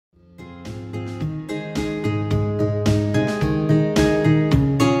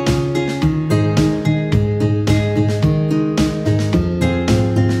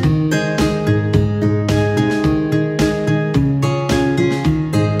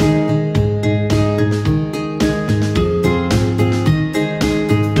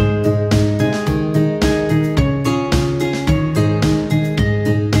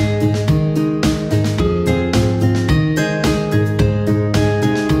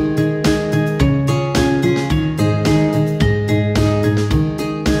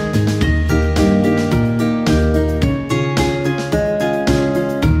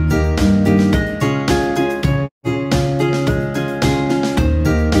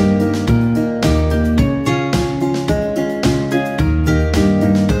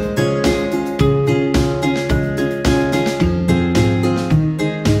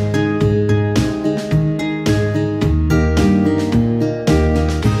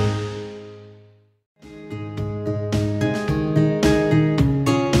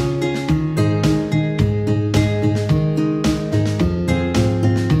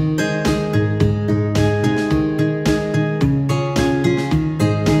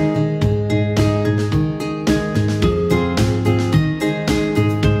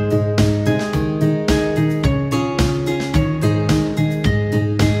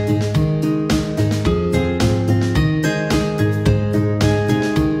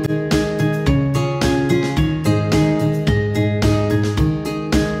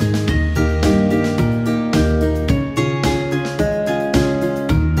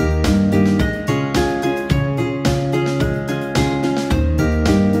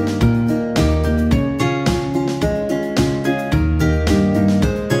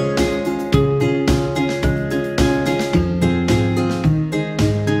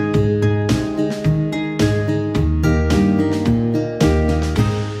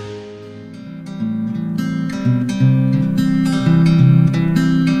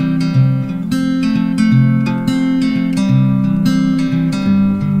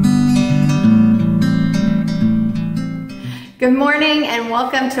Good morning and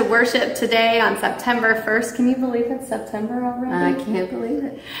welcome to worship today on September 1st. Can you believe it's September already? I can't believe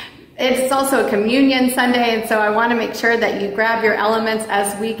it. It's also a communion Sunday, and so I want to make sure that you grab your elements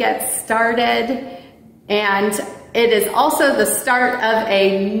as we get started. And it is also the start of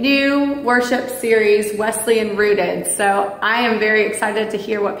a new worship series, Wesleyan Rooted. So I am very excited to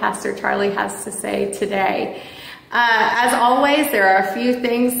hear what Pastor Charlie has to say today. As always, there are a few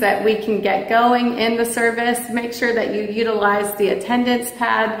things that we can get going in the service. Make sure that you utilize the attendance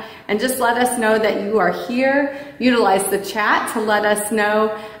pad and just let us know that you are here. Utilize the chat to let us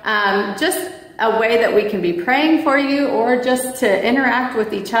know just a way that we can be praying for you or just to interact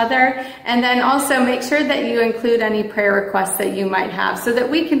with each other. And then also make sure that you include any prayer requests that you might have so that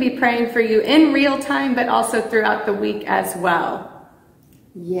we can be praying for you in real time, but also throughout the week as well.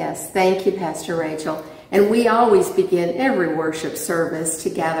 Yes, thank you, Pastor Rachel. And we always begin every worship service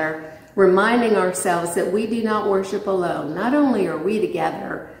together, reminding ourselves that we do not worship alone. Not only are we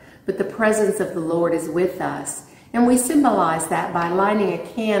together, but the presence of the Lord is with us. And we symbolize that by lighting a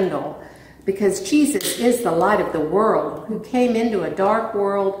candle, because Jesus is the light of the world who came into a dark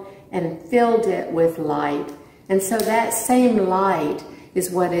world and filled it with light. And so that same light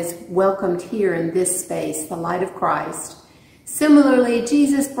is what is welcomed here in this space, the light of Christ. Similarly,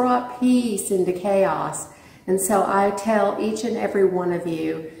 Jesus brought peace into chaos. And so I tell each and every one of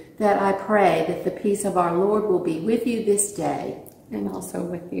you that I pray that the peace of our Lord will be with you this day. And also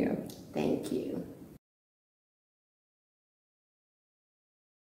with you. Thank you.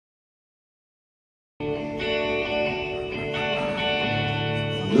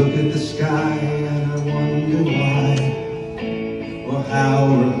 Look at the sky and I wonder why, or how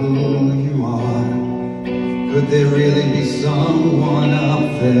or who you are. Could there really be someone up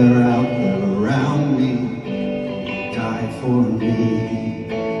there, out there around me, who died for me?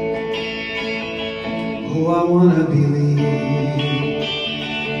 Oh, I want to believe.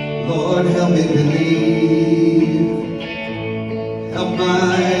 Lord, help me believe. Help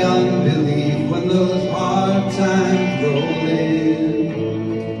my unbelief when those hard times roll in.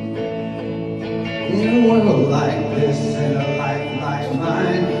 In a world like this, in a life like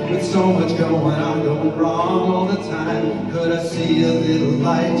mine, with so much going on, going wrong all the time, could I see a little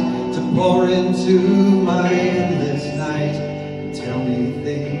light to pour into my endless night and tell me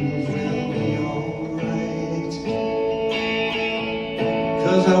things will be alright?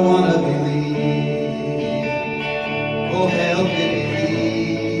 'Cause I wanna believe. Oh, help me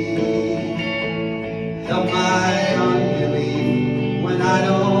believe. Help my unbelief when I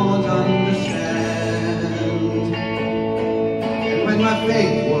don't understand. My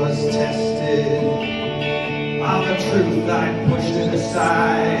faith was tested, of the truth I pushed it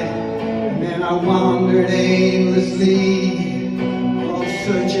aside, and then I wandered aimlessly, oh,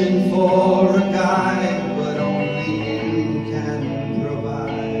 searching for a guide, but only you can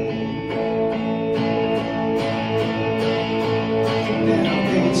provide. And I've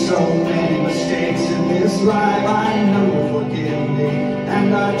made so many mistakes in this life, I know you forgive me,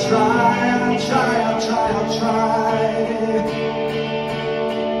 and I'll try.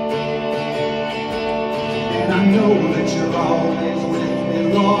 I know that you're always with me,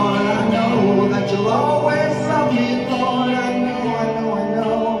 Lord. I know that you'll always love me, Lord. I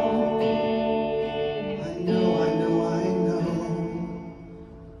know.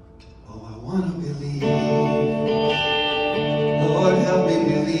 Oh, I want to believe. Lord, help me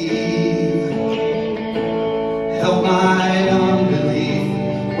believe. Help my unbelief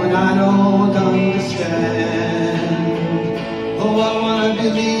when I don't understand. Oh, I want to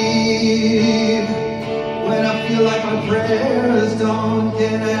believe. When I feel like my prayers don't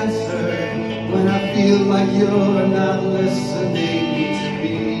get answered, when I feel like you're not listening to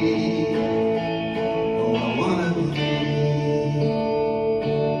me. Oh, I want to believe.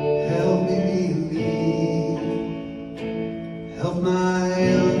 Help me believe. Help my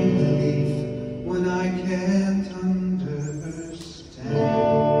unbelief when I can't understand.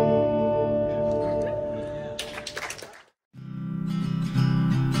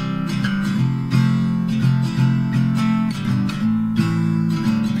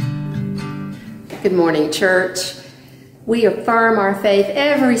 Good morning, church. We affirm our faith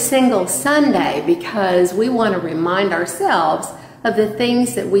every single Sunday because we want to remind ourselves of the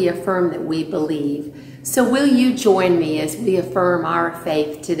things that we affirm that we believe. So will you join me as we affirm our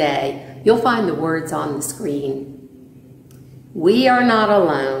faith today? You'll find the words on the screen. We are not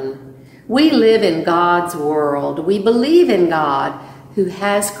alone. We live in God's world. We believe in God who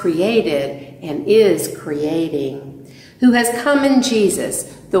has created and is creating, who has come in Jesus,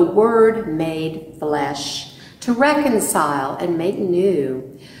 the Word made flesh, to reconcile and make new,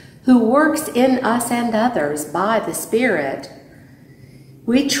 who works in us and others by the Spirit.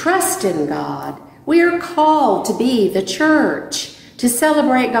 We trust in God. We are called to be the church, to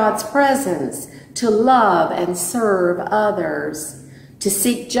celebrate God's presence, to love and serve others, to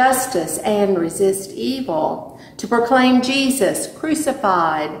seek justice and resist evil, to proclaim Jesus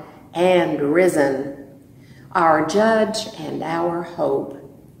crucified and risen, our judge and our hope.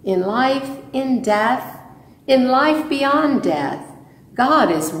 In life, in death, in life beyond death,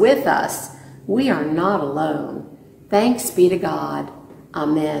 God is with us. We are not alone. Thanks be to God.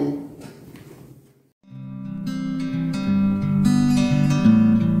 Amen.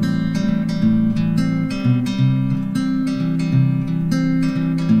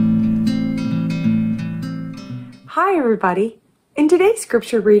 Hi, everybody. In today's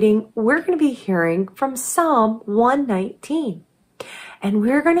scripture reading, we're going to be hearing from Psalm 119. And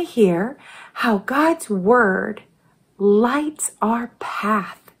we're going to hear how God's word lights our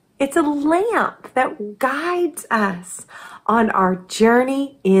path. It's a lamp that guides us on our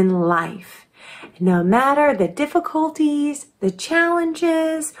journey in life. No matter the difficulties, the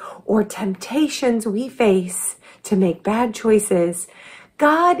challenges, or temptations we face to make bad choices,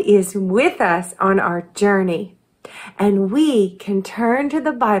 God is with us on our journey. And we can turn to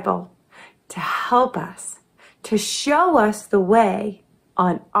the Bible to help us, to show us the way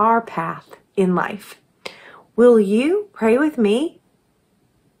on our path in life. Will you pray with me?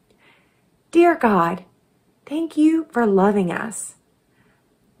 Dear God, thank you for loving us.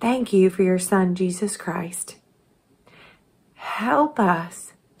 Thank you for your Son, Jesus Christ. Help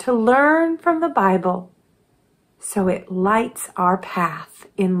us to learn from the Bible so it lights our path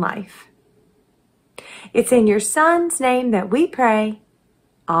in life. It's in your Son's name that we pray.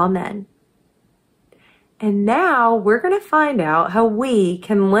 Amen. And now we're going to find out how we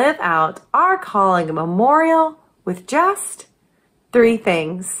can live out our calling memorial with just 3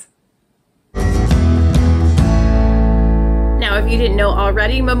 things. Now, if you didn't know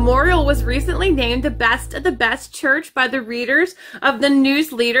already, Memorial was recently named the Best of the Best Church by the readers of the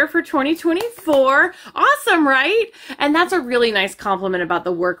News Leader for 2024. Awesome, right? And that's a really nice compliment about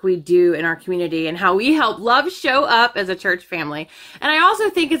the work we do in our community and how we help love show up as a church family. And I also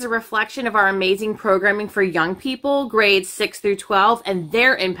think it's a reflection of our amazing programming for young people, grades 6 through 12, and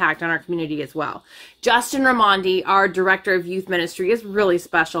their impact on our community as well. Justin Raimondi, our Director of Youth Ministry, is really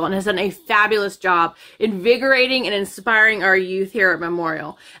special and has done a fabulous job invigorating and inspiring our youth here at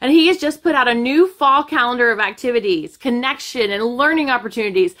Memorial. And he has just put out a new fall calendar of activities, connection, and learning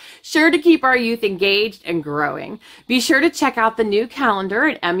opportunities, sure to keep our youth engaged and growing. Be sure to check out the new calendar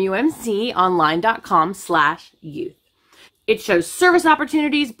at mumconline.com/youth. It shows service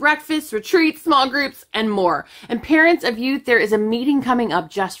opportunities, breakfasts, retreats, small groups, and more. And parents of youth, there is a meeting coming up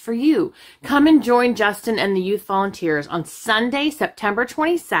just for you. Come and join Justin and the youth volunteers on Sunday, September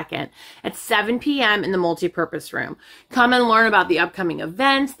 22nd at 7 p.m. in the multipurpose room. Come and learn about the upcoming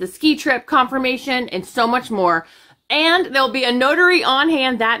events, the ski trip, confirmation, and so much more. And there'll be a notary on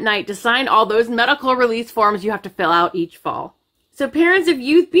hand that night to sign all those medical release forms you have to fill out each fall. So parents of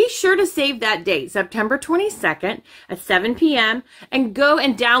youth, be sure to save that date, September 22nd at 7 p.m. and go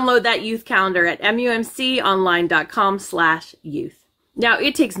and download that youth calendar at mumconline.com/youth. Now,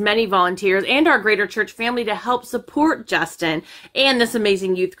 it takes many volunteers and our greater church family to help support Justin and this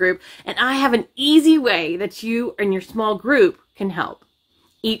amazing youth group, and I have an easy way that you and your small group can help.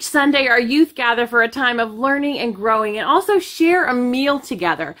 Each Sunday, our youth gather for a time of learning and growing and also share a meal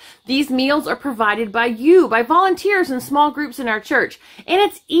together. These meals are provided by you, by volunteers and small groups in our church. And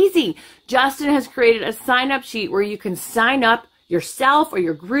it's easy. Justin has created a sign-up sheet where you can sign up yourself or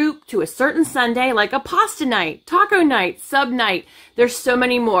your group to a certain Sunday, like a pasta night, taco night, sub night. There's so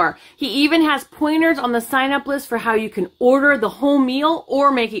many more. He even has pointers on the sign-up list for how you can order the whole meal or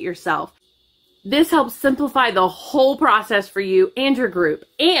make it yourself. This helps simplify the whole process for you and your group,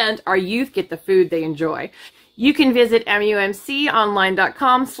 and our youth get the food they enjoy. You can visit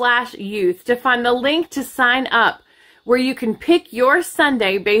mumconline.com/youth to find the link to sign up, where you can pick your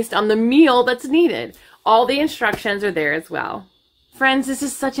Sunday based on the meal that's needed. All the instructions are there as well. Friends, this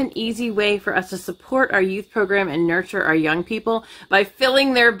is such an easy way for us to support our youth program and nurture our young people by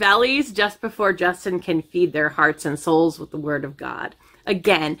filling their bellies just before Justin can feed their hearts and souls with the Word of God.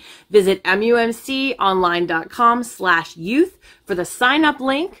 Again, visit mumconline.com/youth for the sign-up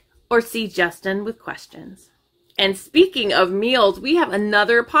link or see Justin with questions. And speaking of meals, we have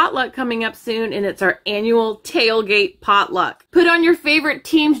another potluck coming up soon, and it's our annual tailgate potluck. Put on your favorite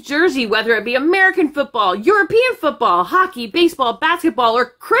team's jersey, whether it be American football, European football, hockey, baseball, basketball, or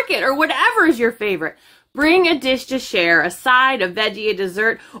cricket, or whatever is your favorite. Bring a dish to share, a side, a veggie, a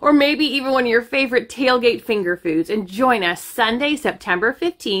dessert, or maybe even one of your favorite tailgate finger foods, and join us Sunday, September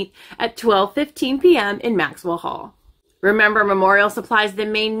 15th at 12:15 p.m. in Maxwell Hall. Remember, Memorial supplies the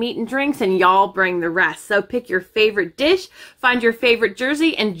main meat and drinks, and y'all bring the rest. So pick your favorite dish, find your favorite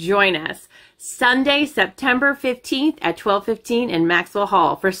jersey, and join us Sunday, September 15th at 12:15 in Maxwell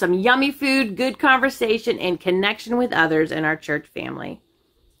Hall for some yummy food, good conversation, and connection with others in our church family.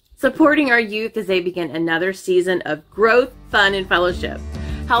 Supporting our youth as they begin another season of growth, fun, and fellowship.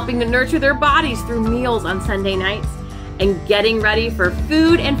 Helping to nurture their bodies through meals on Sunday nights. And getting ready for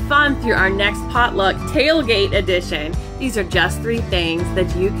food and fun through our next potluck tailgate edition. These are just 3 things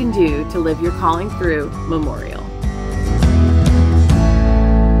that you can do to live your calling through Memorial.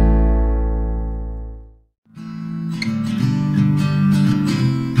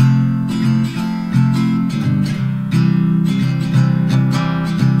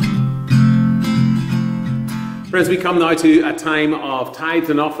 Friends, we come now to a time of tithes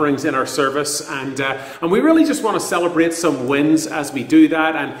and offerings in our service, and we really just want to celebrate some wins as we do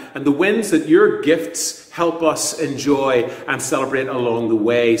that, and the wins that your gifts help us enjoy and celebrate along the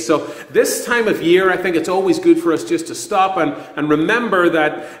way. So this time of year, I think it's always good for us just to stop and remember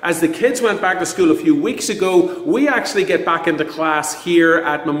that as the kids went back to school a few weeks ago, we actually get back into class here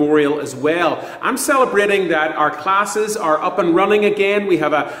at Memorial as well. I'm celebrating that our classes are up and running again. We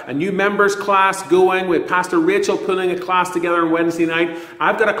have a new members class going. We have Pastor Rachel putting a class together on Wednesday night.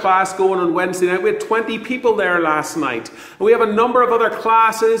 I've got a class going on Wednesday night. We had 20 people there last night. We have a number of other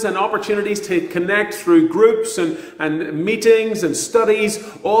classes and opportunities to connect through groups and meetings and studies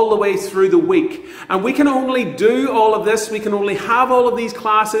all the way through the week. And we can only do all of this, we can only have all of these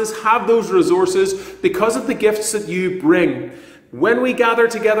classes, have those resources because of the gifts that you bring. When we gather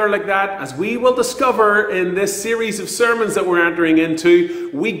together like that, as we will discover in this series of sermons that we're entering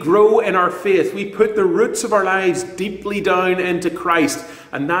into, we grow in our faith. We put the roots of our lives deeply down into Christ.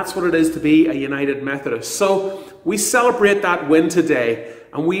 And that's what it is to be a United Methodist. So we celebrate that win today.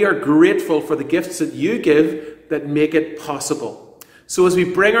 And we are grateful for the gifts that you give that make it possible. So as we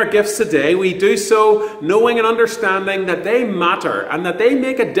bring our gifts today, we do so knowing and understanding that they matter and that they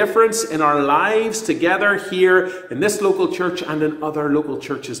make a difference in our lives together here in this local church and in other local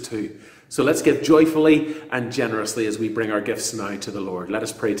churches too. So let's give joyfully and generously as we bring our gifts now to the Lord. Let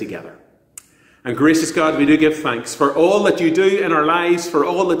us pray together. And gracious God, we do give thanks for all that you do in our lives, for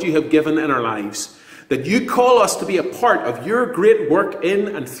all that you have given in our lives. That you call us to be a part of your great work in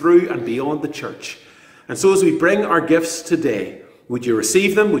and through and beyond the church. And so as we bring our gifts today, would you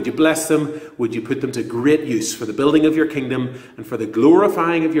receive them? Would you bless them? Would you put them to great use for the building of your kingdom and for the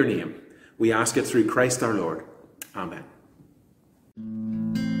glorifying of your name? We ask it through Christ our Lord. Amen.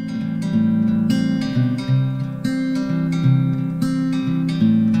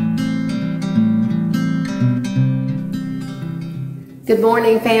 Good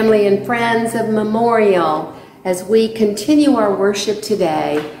morning, family and friends of Memorial. As we continue our worship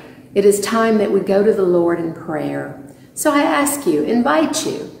today, it is time that we go to the Lord in prayer. So I ask you, invite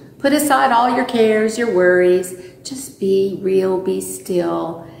you, put aside all your cares, your worries, just be real, be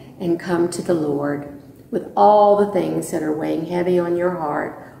still, and come to the Lord with all the things that are weighing heavy on your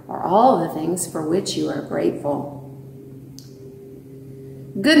heart, or all the things for which you are grateful.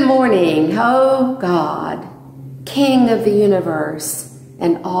 Good morning, oh God, King of the universe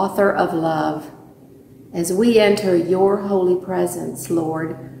and author of love. As we enter your holy presence,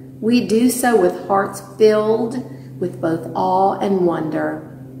 Lord, we do so with hearts filled with both awe and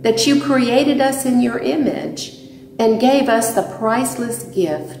wonder that you created us in your image and gave us the priceless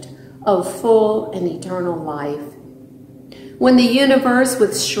gift of full and eternal life. When the universe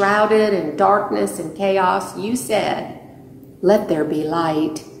was shrouded in darkness and chaos, you said, "Let there be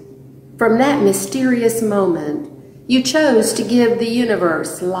light." From that mysterious moment, you chose to give the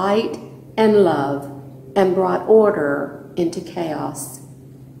universe light and love and brought order into chaos.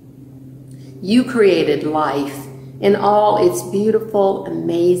 You created life in all its beautiful,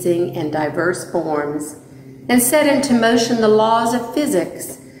 amazing, and diverse forms and set into motion the laws of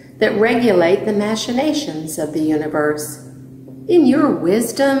physics that regulate the machinations of the universe. In your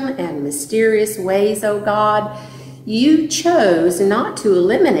wisdom and mysterious ways, O God, you chose not to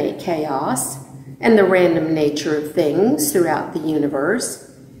eliminate chaos and the random nature of things throughout the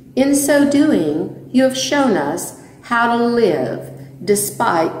universe. In so doing, you have shown us how to live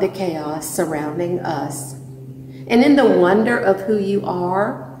despite the chaos surrounding us. And in the wonder of who you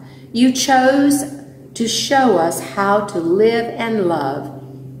are, you chose to show us how to live and love,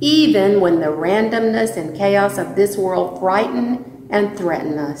 even when the randomness and chaos of this world frighten and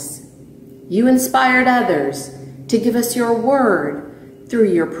threaten us. You inspired others to give us your word through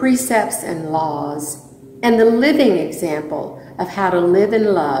your precepts and laws. and the living example of how to live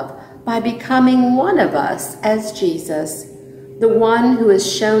in love by becoming one of us as Jesus, the one who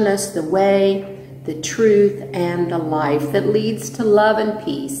has shown us the way, the truth, and the life that leads to love and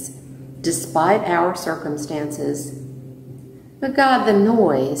peace, despite our circumstances. But God, the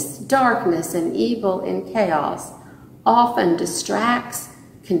noise, darkness, and evil and chaos often distracts,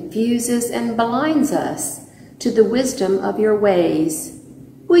 confuses, and blinds us to the wisdom of your ways.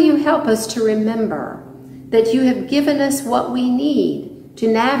 Will you help us to remember that you have given us what we need to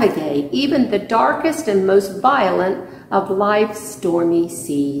navigate even the darkest and most violent of life's stormy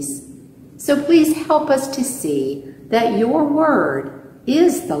seas? So please help us to see that your word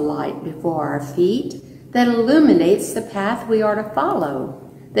is the light before our feet that illuminates the path we are to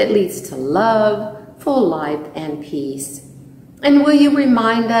follow, that leads to love, full life, and peace. And will you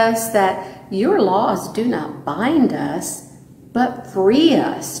remind us that your laws do not bind us, but free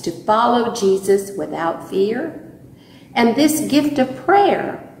us to follow Jesus without fear? And this gift of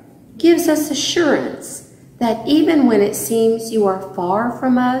prayer gives us assurance that even when it seems you are far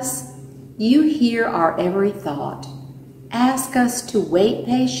from us, you hear our every thought. Ask us to wait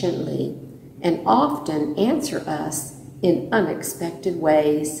patiently and often answer us in unexpected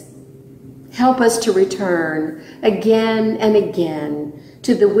ways. Help us to return again and again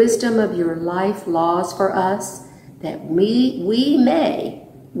to the wisdom of your life laws for us, that we may,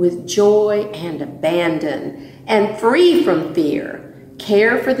 with joy and abandon and free from fear,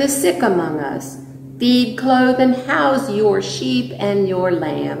 care for the sick among us, feed, clothe, and house your sheep and your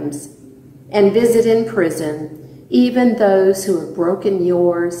lambs, and visit in prison even those who have broken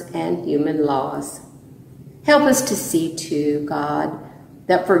yours and human laws. Help us to see, too, God,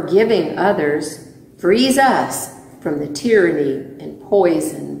 that forgiving others frees us from the tyranny and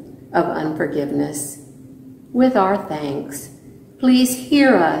poison of unforgiveness. With our thanks, please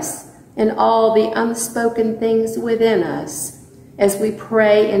hear us and all the unspoken things within us as we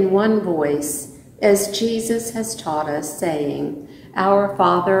pray in one voice, as Jesus has taught us, saying, Our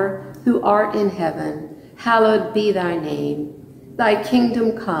Father, who art in heaven, hallowed be thy name. Thy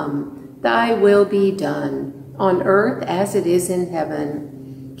kingdom come, thy will be done, on earth as it is in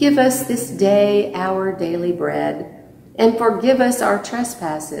heaven. Give us this day our daily bread, and forgive us our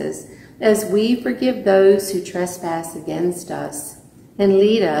trespasses, as we forgive those who trespass against us. And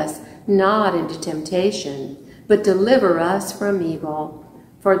lead us not into temptation, but deliver us from evil.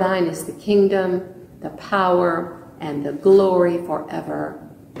 For thine is the kingdom, the power, and the glory forever.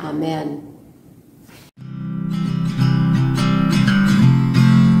 Amen.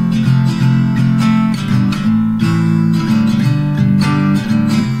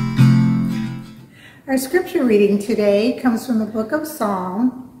 Our scripture reading today comes from the book of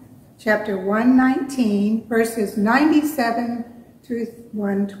Psalm, chapter 119, verses 97 through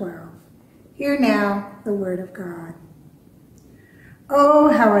 112. Hear now the word of God. Oh,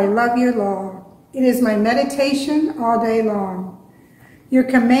 how I love your law. It is my meditation all day long. Your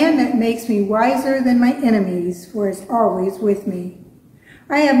commandment makes me wiser than my enemies, for it's always with me.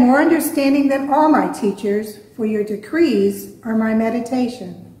 I have more understanding than all my teachers, for your decrees are my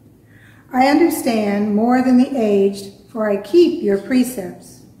meditation. I understand more than the aged, for I keep your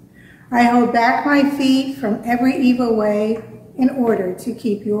precepts. I hold back my feet from every evil way in order to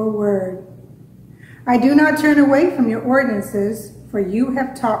keep your word. I do not turn away from your ordinances, for you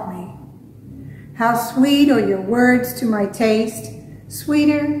have taught me. How sweet are your words to my taste,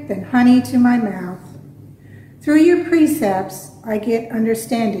 sweeter than honey to my mouth. Through your precepts I get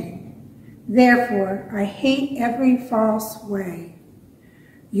understanding. Therefore I hate every false way.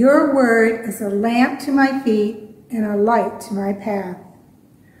 Your word is a lamp to my feet and a light to my path.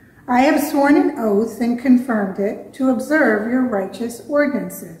 I have sworn an oath and confirmed it to observe your righteous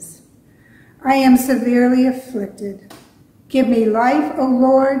ordinances. I am severely afflicted. Give me life, O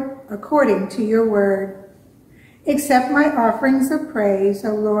Lord, according to your word. Accept my offerings of praise,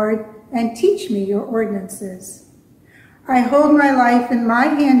 O Lord, and teach me your ordinances. I hold my life in my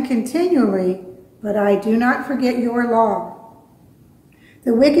hand continually, but I do not forget your law.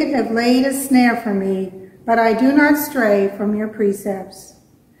 The wicked have laid a snare for me, but I do not stray from your precepts.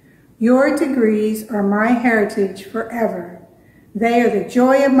 Your degrees are my heritage forever. They are the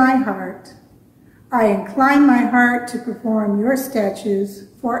joy of my heart. I incline my heart to perform your statutes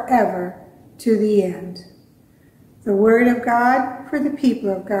forever to the end. The word of God for the people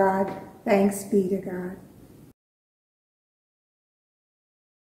of God. Thanks be to God.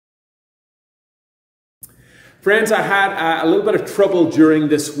 Friends, I had a little bit of trouble during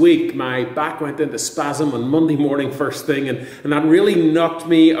this week. My back went into spasm on Monday morning first thing, and that really knocked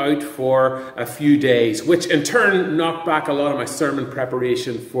me out for a few days, which in turn knocked back a lot of my sermon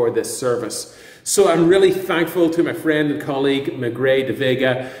preparation for this service. So I'm really thankful to my friend and colleague, McGray de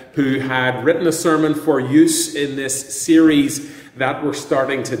Vega, who had written a sermon for use in this series that we're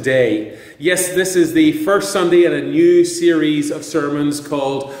starting today. Yes, this is the first Sunday in a new series of sermons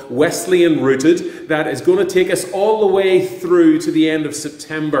called Wesleyan Rooted that is going to take us all the way through to the end of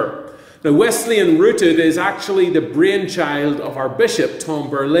September. Now, Wesleyan Rooted is actually the brainchild of our bishop, Tom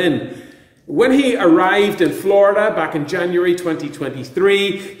Berlin. When he arrived in Florida back in January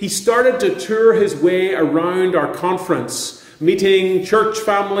 2023, he started to tour his way around our conference, meeting church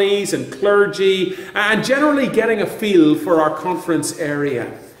families and clergy, and generally getting a feel for our conference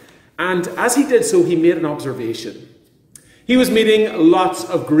area. And as he did so, he made an observation. He was meeting lots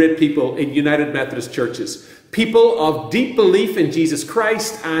of great people in United Methodist churches, people of deep belief in Jesus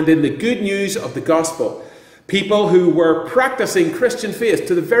Christ and in the good news of the gospel, people who were practicing Christian faith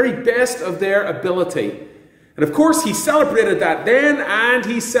to the very best of their ability. And of course, he celebrated that then, and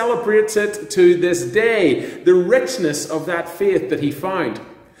he celebrates it to this day, the richness of that faith that he found.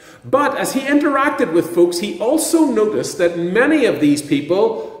 But as he interacted with folks, he also noticed that many of these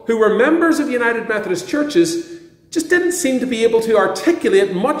people who were members of United Methodist churches just didn't seem to be able to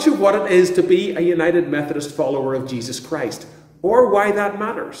articulate much of what it is to be a United Methodist follower of Jesus Christ, or why that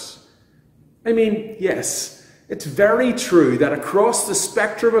matters. I mean, yes, it's very true that across the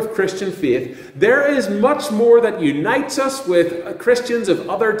spectrum of Christian faith, there is much more that unites us with Christians of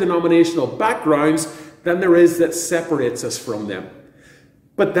other denominational backgrounds than there is that separates us from them.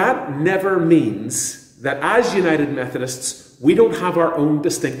 But that never means that as United Methodists, we don't have our own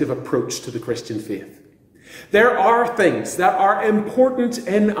distinctive approach to the Christian faith. There are things that are important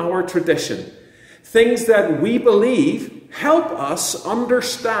in our tradition, things that we believe help us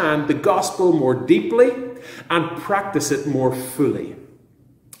understand the gospel more deeply and practice it more fully.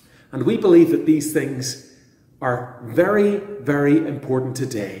 And we believe that these things are very, very important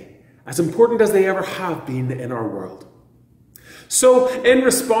today, as important as they ever have been in our world. So, in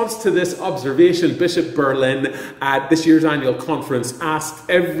response to this observation, Bishop Berlin at this year's annual conference asked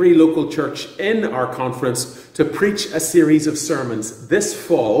every local church in our conference to preach a series of sermons this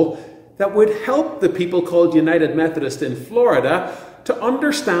fall that would help the people called United Methodist in Florida to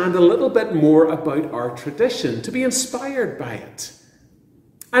understand a little bit more about our tradition, to be inspired by it.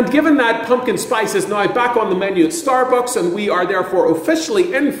 And given that pumpkin spice is now back on the menu at Starbucks and we are therefore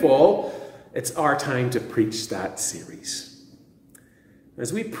officially in fall, it's our time to preach that series.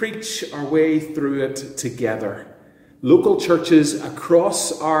 As we preach our way through it together, local churches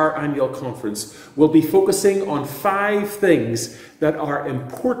across our annual conference will be focusing on 5 things that are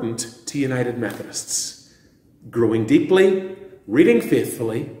important to United Methodists: growing deeply, reading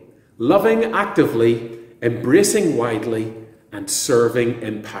faithfully, loving actively, embracing widely, and serving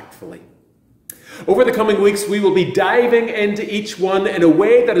impactfully. Over the coming weeks, we will be diving into each one in a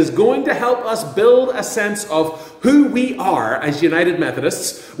way that is going to help us build a sense of who we are as United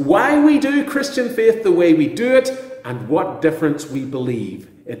Methodists, why we do Christian faith the way we do it, and what difference we believe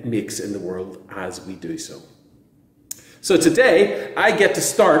it makes in the world as we do so. So today, I get to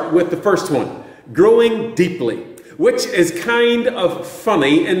start with the first one, growing deeply, which is kind of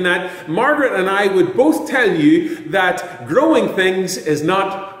funny in that Margaret and I would both tell you that growing things is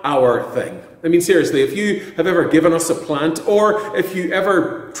not our thing. I mean, seriously, if you have ever given us a plant, or if you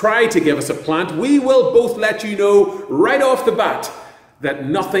ever try to give us a plant, we will both let you know right off the bat that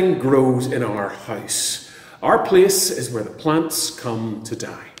nothing grows in our house. Our place is where the plants come to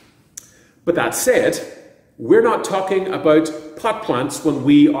die. But that said, we're not talking about pot plants when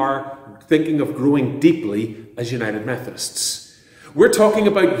we are thinking of growing deeply as United Methodists. We're talking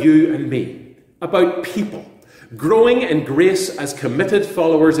about you and me, about people, growing in grace as committed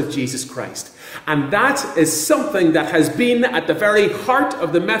followers of Jesus Christ. And that is something that has been at the very heart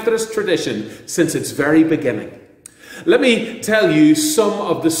of the Methodist tradition since its very beginning. Let me tell you some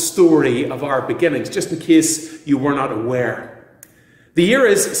of the story of our beginnings, just in case you were not aware. The year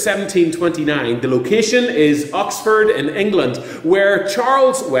is 1729. The location is Oxford in England, where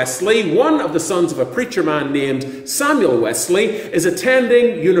Charles Wesley, one of the sons of a preacher man named Samuel Wesley, is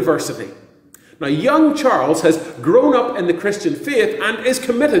attending university. Now, young Charles has grown up in the Christian faith and is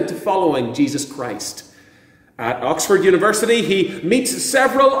committed to following Jesus Christ. At Oxford University, he meets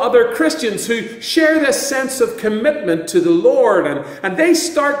several other Christians who share this sense of commitment to the Lord, and they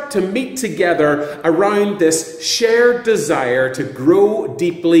start to meet together around this shared desire to grow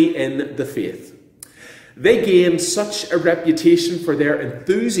deeply in the faith. They gained such a reputation for their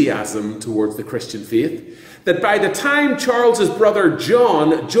enthusiasm towards the Christian faith that by the time Charles's brother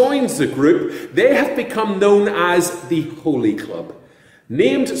John joins the group, they have become known as the Holy Club,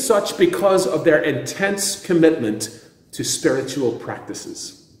 named such because of their intense commitment to spiritual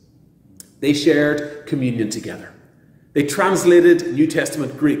practices. They shared communion together. They translated New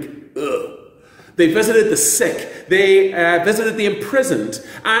Testament Greek. They visited the sick. They visited the imprisoned.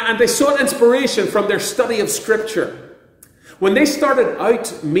 And they sought inspiration from their study of Scripture. When they started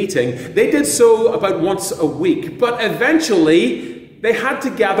out meeting, they did so about once a week. But eventually, they had to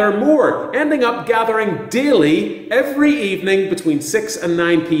gather more, ending up gathering daily every evening between 6 and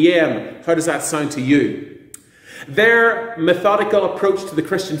 9 p.m. How does that sound to you? Their methodical approach to the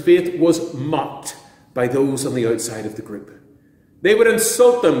Christian faith was mocked by those on the outside of the group. They would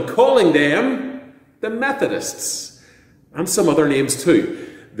insult them, calling them the Methodists, and some other names too.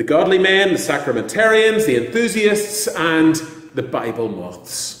 The godly men, the sacramentarians, the enthusiasts, and the Bible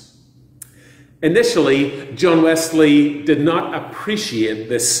moths. Initially, John Wesley did not appreciate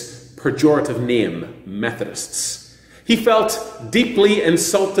this pejorative name, Methodists. He felt deeply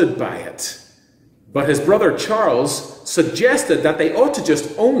insulted by it. But his brother Charles suggested that they ought to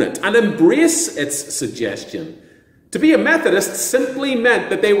just own it and embrace its suggestion. To be a Methodist simply meant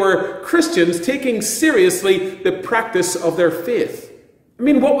that they were Christians taking seriously the practice of their faith. I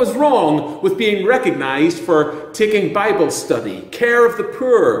mean, what was wrong with being recognized for taking Bible study, care of the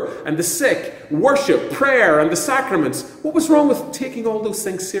poor and the sick, worship, prayer, and the sacraments? What was wrong with taking all those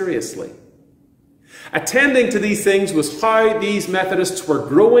things seriously? Attending to these things was how these Methodists were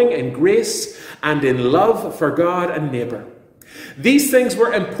growing in grace and in love for God and neighbour. These things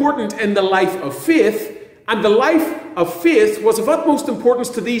were important in the life of faith, and the life of faith was of utmost importance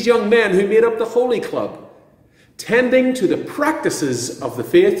to these young men who made up the Holy Club. Tending to the practices of the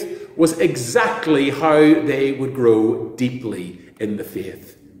faith was exactly how they would grow deeply in the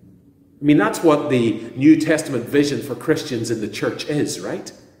faith. I mean, that's what the New Testament vision for Christians in the church is,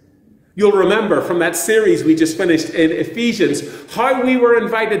 right? You'll remember from that series we just finished in Ephesians how we were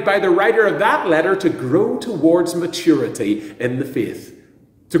invited by the writer of that letter to grow towards maturity in the faith,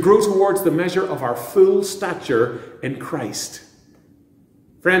 to grow towards the measure of our full stature in Christ.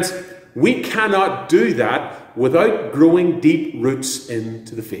 Friends, we cannot do that without growing deep roots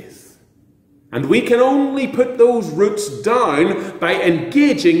into the faith. And we can only put those roots down by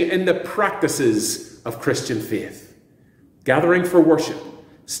engaging in the practices of Christian faith. Gathering for worship,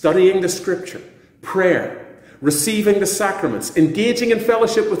 studying the Scripture, prayer, receiving the sacraments, engaging in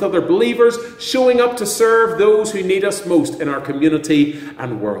fellowship with other believers, showing up to serve those who need us most in our community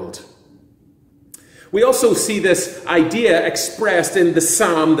and world. We also see this idea expressed in the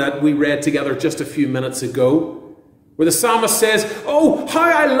psalm that we read together just a few minutes ago, where the psalmist says, "Oh, how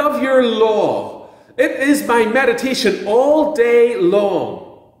I love your law. It is my meditation all day long."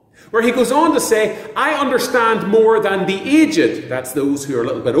 Where he goes on to say, "I understand more than the aged," that's those who are a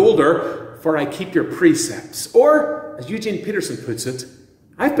little bit older, "for I keep your precepts." Or, as Eugene Peterson puts it,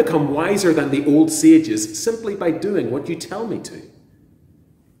 "I've become wiser than the old sages simply by doing what you tell me to."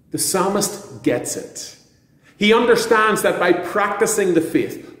 The psalmist gets it. He understands that by practicing the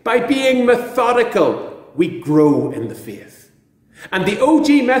faith, by being methodical, we grow in the faith. And the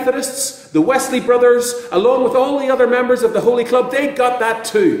OG Methodists, the Wesley brothers, along with all the other members of the Holy Club, they got that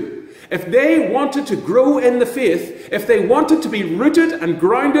too. If they wanted to grow in the faith, if they wanted to be rooted and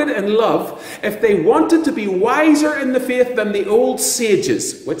grounded in love, if they wanted to be wiser in the faith than the old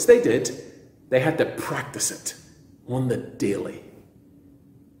sages, which they did, they had to practice it on the daily.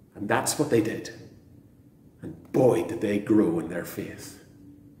 And that's what they did. And boy, did they grow in their faith.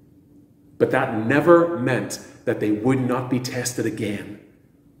 But that never meant that they would not be tested again,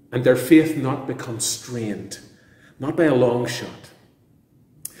 and their faith not become strained, not by a long shot.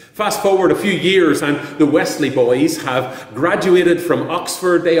 Fast forward a few years and the Wesley boys have graduated from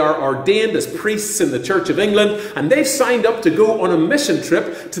Oxford. They are ordained as priests in the Church of England, and they've signed up to go on a mission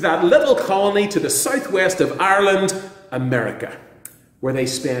trip to that little colony to the southwest of Ireland, America, where they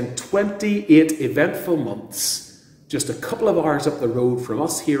spend 28 eventful months just a couple of hours up the road from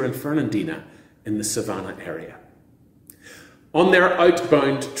us here in Fernandina in the Savannah area. On their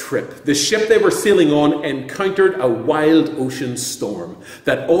outbound trip, the ship they were sailing on encountered a wild ocean storm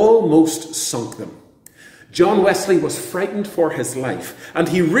that almost sunk them. John Wesley was frightened for his life, and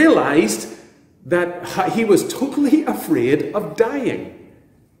he realized that he was totally afraid of dying.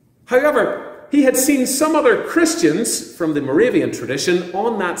 However, he had seen some other Christians from the Moravian tradition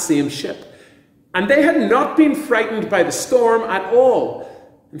on that same ship, and they had not been frightened by the storm at all.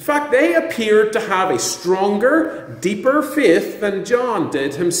 In fact, they appeared to have a stronger, deeper faith than John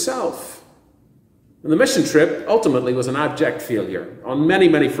did himself. And the mission trip ultimately was an abject failure on many,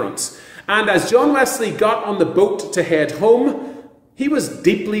 many fronts. And as John Wesley got on the boat to head home, he was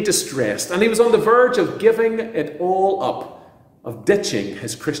deeply distressed, and he was on the verge of giving it all up, of ditching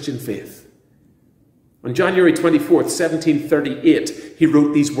his Christian faith. On January 24th, 1738, he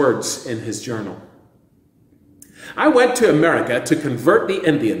wrote these words in his journal. "I went to America to convert the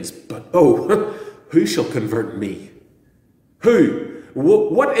Indians, but oh, who shall convert me? Who?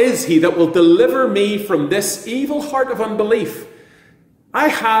 What is he that will deliver me from this evil heart of unbelief? I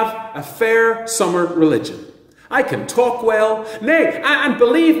have a fair summer religion. I can talk well, nay, and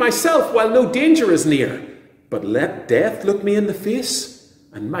believe myself while no danger is near. But let death look me in the face,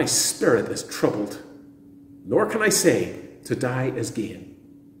 and my spirit is troubled. Nor can I say, to die is gain."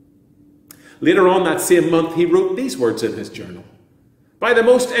 Later on that same month, he wrote these words in his journal. "By the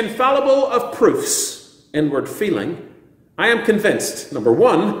most infallible of proofs, inward feeling, I am convinced, number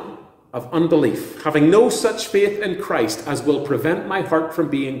one, of unbelief, having no such faith in Christ as will prevent my heart from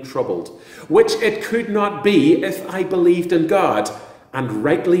being troubled, which it could not be if I believed in God, and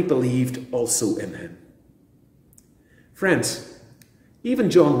rightly believed also in him." Friends, even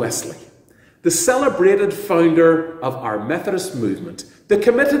John Wesley, the celebrated founder of our Methodist movement, the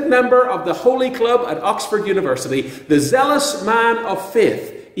committed member of the Holy Club at Oxford University, the zealous man of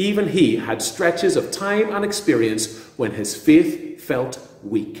faith, even he had stretches of time and experience when his faith felt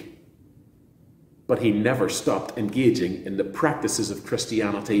weak. But he never stopped engaging in the practices of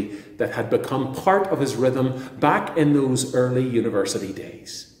Christianity that had become part of his rhythm back in those early university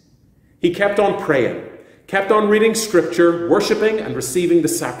days. He kept on praying, kept on reading scripture, worshipping and receiving the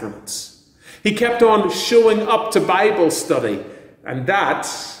sacraments. He kept on showing up to Bible study, and that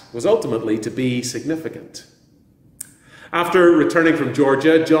was ultimately to be significant. After returning from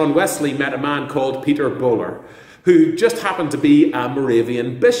Georgia, John Wesley met a man called Peter Böhler, who just happened to be a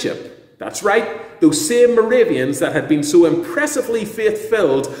Moravian bishop. That's right, those same Moravians that had been so impressively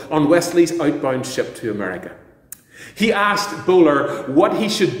faith-filled on Wesley's outbound ship to America. He asked Böhler what he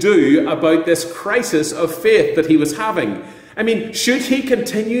should do about this crisis of faith that he was having. I mean, should he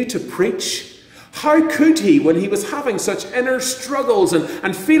continue to preach? How could he when he was having such inner struggles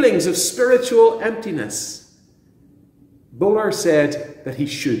and feelings of spiritual emptiness? Böhler said that he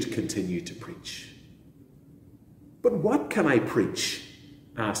should continue to preach. "But what can I preach?"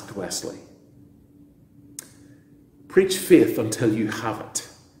 asked Wesley. "Preach faith until you have it.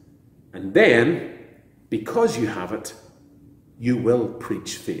 And then, because you have it, you will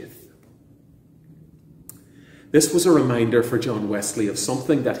preach faith." This was a reminder for John Wesley of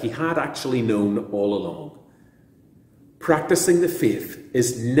something that he had actually known all along. Practicing the faith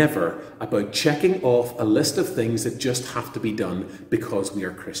is never about checking off a list of things that just have to be done because we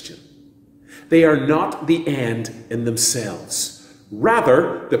are Christian. They are not the end in themselves.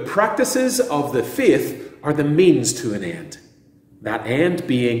 Rather, the practices of the faith are the means to an end. That end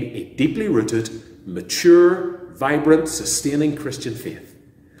being a deeply rooted, mature, vibrant, sustaining Christian faith.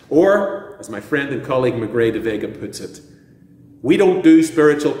 Or, as my friend and colleague Magray de Vega puts it, we don't do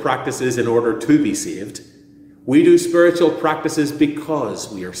spiritual practices in order to be saved. We do spiritual practices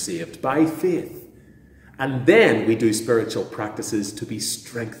because we are saved by faith. And then we do spiritual practices to be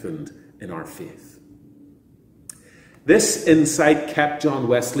strengthened in our faith. This insight kept John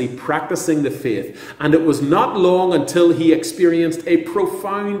Wesley practicing the faith, and it was not long until he experienced a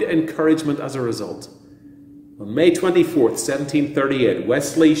profound encouragement as a result. On May 24th, 1738,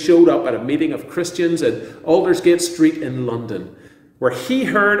 Wesley showed up at a meeting of Christians at Aldersgate Street in London, where he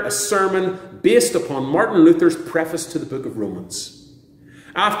heard a sermon based upon Martin Luther's preface to the book of Romans.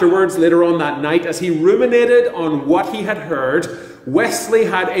 Afterwards, later on that night, as he ruminated on what he had heard, Wesley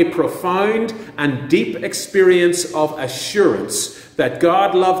had a profound and deep experience of assurance that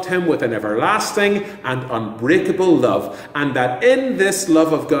God loved him with an everlasting and unbreakable love, and that in this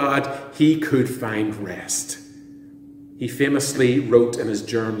love of God he could find rest. He famously wrote in his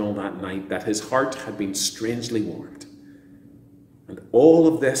journal that night that his heart had been strangely warmed. And all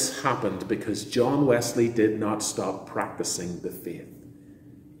of this happened because John Wesley did not stop practicing the faith.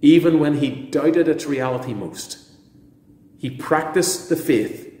 Even when he doubted its reality most, he practiced the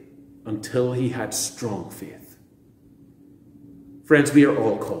faith until he had strong faith. Friends, we are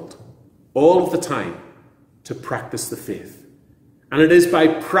all called, all of the time, to practice the faith. And it is by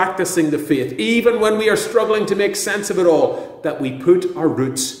practicing the faith, even when we are struggling to make sense of it all, that we put our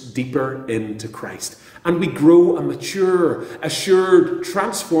roots deeper into Christ. And we grow a mature, assured,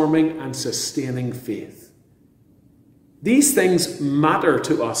 transforming and sustaining faith. These things matter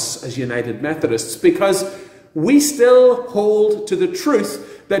to us as United Methodists because we still hold to the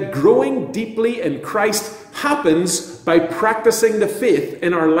truth that growing deeply in Christ happens by practicing the faith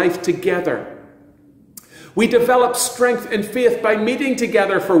in our life together. We develop strength in faith by meeting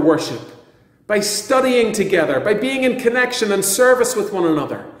together for worship, by studying together, by being in connection and service with one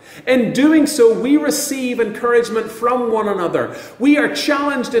another. In doing so, we receive encouragement from one another. We are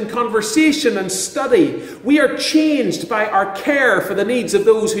challenged in conversation and study. We are changed by our care for the needs of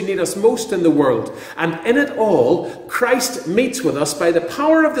those who need us most in the world. And in it all, Christ meets with us by the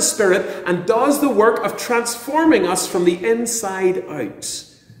power of the Spirit and does the work of transforming us from the inside out.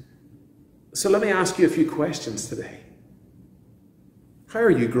 So let me ask you a few questions today. How are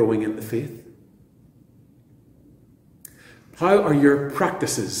you growing in the faith? How are your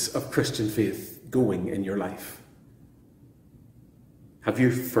practices of Christian faith going in your life? Have you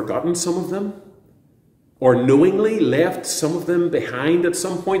forgotten some of them? Or knowingly left some of them behind at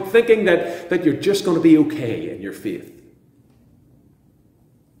some point, thinking that you're just going to be okay in your faith?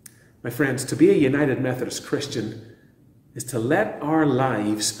 My friends, to be a United Methodist Christian is to let our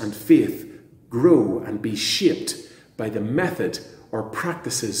lives and faith grow and be shaped by the method or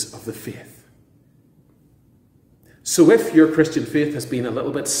practices of the faith. So if your Christian faith has been a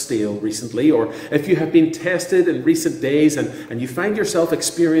little bit stale recently, or if you have been tested in recent days and you find yourself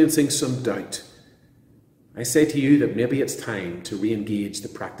experiencing some doubt, I say to you that maybe it's time to re-engage the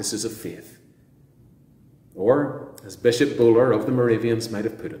practices of faith. Or, as Bishop Bowler of the Moravians might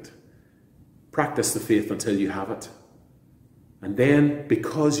have put it, practice the faith until you have it. And then,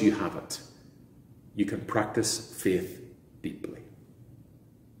 because you have it, you can practice faith deeply.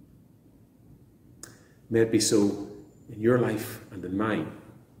 May it be so in your life and in mine.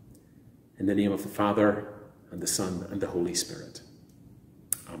 In the name of the Father, and the Son, and the Holy Spirit.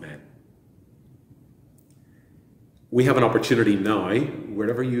 Amen. We have an opportunity now,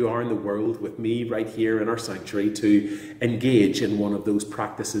 wherever you are in the world, with me right here in our sanctuary, to engage in one of those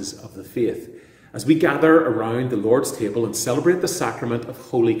practices of the faith as we gather around the Lord's table and celebrate the sacrament of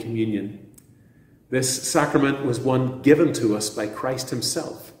Holy Communion. This sacrament was one given to us by Christ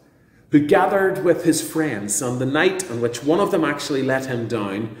himself, who gathered with his friends on the night on which one of them actually let him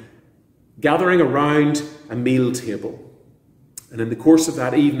down, gathering around a meal table. And in the course of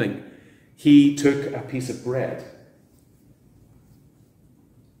that evening, he took a piece of bread.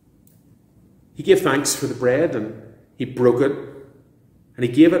 He gave thanks for the bread and he broke it and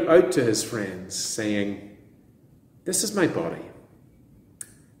he gave it out to his friends, saying, "This is my body,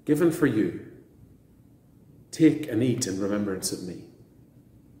 given for you. Take and eat in remembrance of me."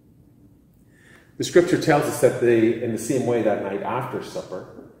 The scripture tells us that in the same way that night after supper,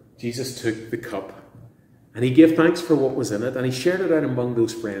 Jesus took the cup and he gave thanks for what was in it and he shared it out among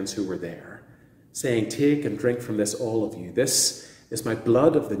those friends who were there, saying, "Take and drink from this, all of you. This is my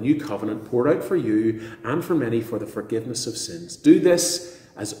blood of the new covenant poured out for you and for many for the forgiveness of sins. Do this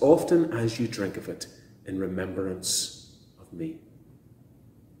as often as you drink of it in remembrance of me."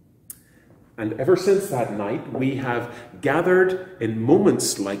 And ever since that night, we have gathered in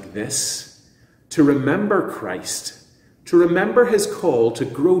moments like this to remember Christ, to remember his call to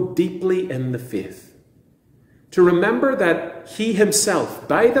grow deeply in the faith, to remember that he himself,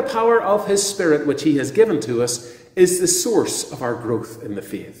 by the power of his Spirit which he has given to us, is the source of our growth in the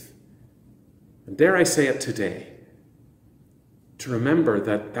faith. And dare I say it today, to remember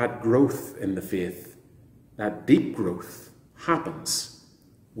that that growth in the faith, that deep growth, happens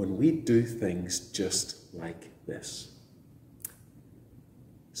when we do things just like this.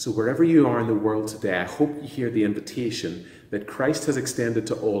 So wherever you are in the world today, I hope you hear the invitation that Christ has extended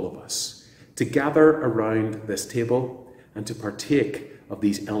to all of us to gather around this table and to partake of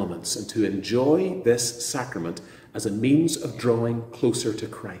these elements and to enjoy this sacrament as a means of drawing closer to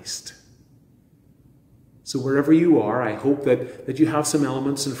Christ. So wherever you are, I hope that you have some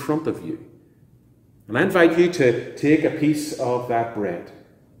elements in front of you. And I invite you to take a piece of that bread,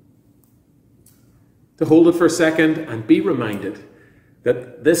 to hold it for a second and be reminded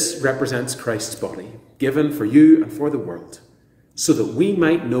that this represents Christ's body, given for you and for the world, so that we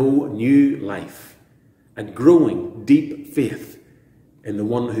might know new life and growing deep faith in the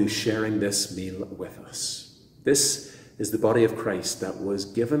one who's sharing this meal with us. This is the body of Christ that was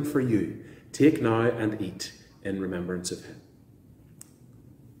given for you. Take now and eat in remembrance of him.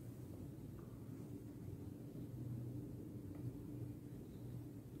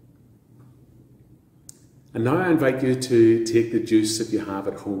 And now I invite you to take the juice that you have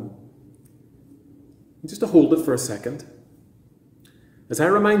at home, and just to hold it for a second, as I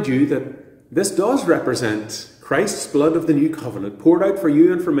remind you that this does represent Christ's blood of the new covenant, poured out for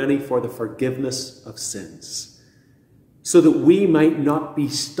you and for many for the forgiveness of sins, so that we might not be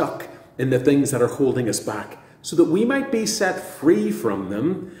stuck in the things that are holding us back, so that we might be set free from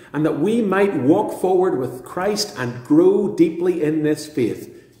them, and that we might walk forward with Christ and grow deeply in this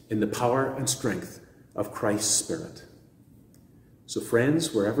faith in the power and strength of Christ's Spirit. So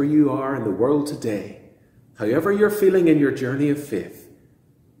friends, wherever you are in the world today, however you're feeling in your journey of faith,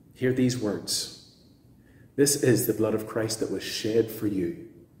 hear these words. This is the blood of Christ that was shed for you.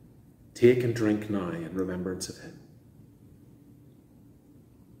 Take and drink now in remembrance of him.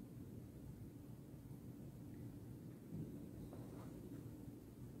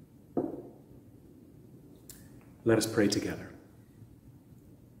 Let us pray together.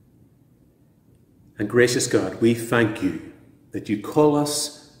 And gracious God, we thank you that you call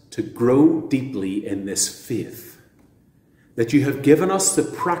us to grow deeply in this faith, that you have given us the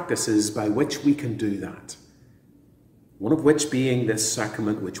practices by which we can do that, one of which being this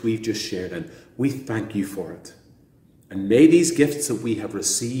sacrament which we've just shared, and we thank you for it. And may these gifts that we have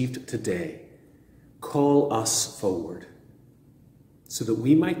received today call us forward so that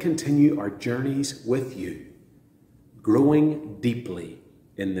we might continue our journeys with you, growing deeply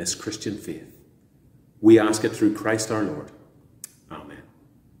in this Christian faith. We ask it through Christ our Lord. Amen.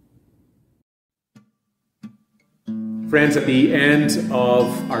 Friends, at the end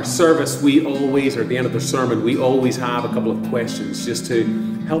of our service, or at the end of the sermon, we always have a couple of questions just to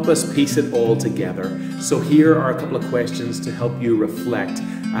help us piece it all together. So here are a couple of questions to help you reflect.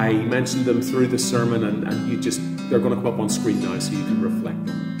 I mentioned them through the sermon, and they're going to come up on screen now so you can reflect on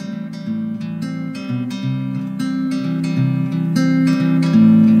them.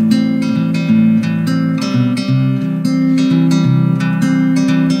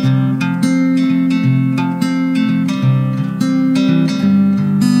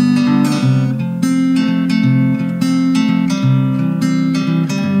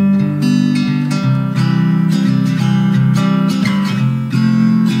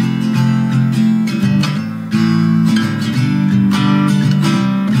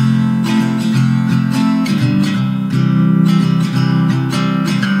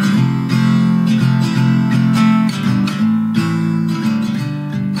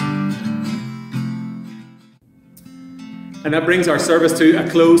 And that brings our service to a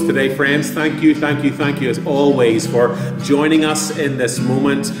close today, friends. Thank you as always for joining us in this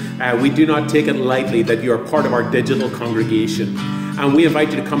moment. We do not take it lightly that you are part of our digital congregation. And we invite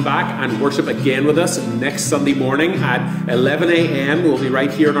you to come back and worship again with us next Sunday morning at 11 a.m. We'll be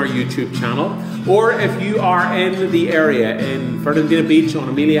right here on our YouTube channel. Or if you are in the area in Fernandina Beach on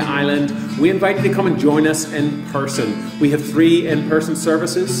Amelia Island, we invite you to come and join us in person. We have 3 in-person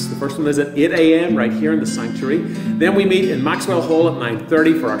services. The first one is at 8 a.m. right here in the sanctuary. Then we meet in Maxwell Hall at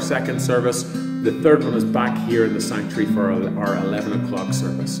 9:30 for our second service. The third one is back here in the sanctuary for our 11 o'clock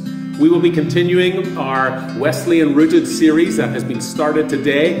service. We will be continuing our Wesleyan Rooted series that has been started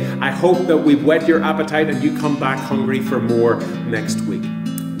today. I hope that we've whet your appetite and you come back hungry for more next week.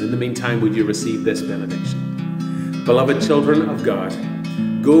 In the meantime, would you receive this benediction? Beloved children of God,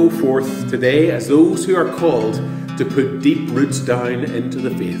 go forth today as those who are called to put deep roots down into the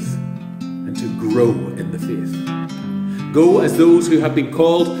faith and to grow in the faith. Go as those who have been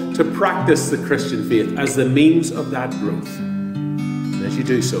called to practice the Christian faith as the means of that growth. And as you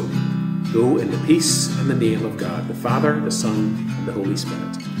do so, go in the peace and the name of God, the Father, the Son, and the Holy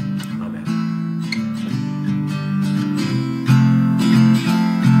Spirit.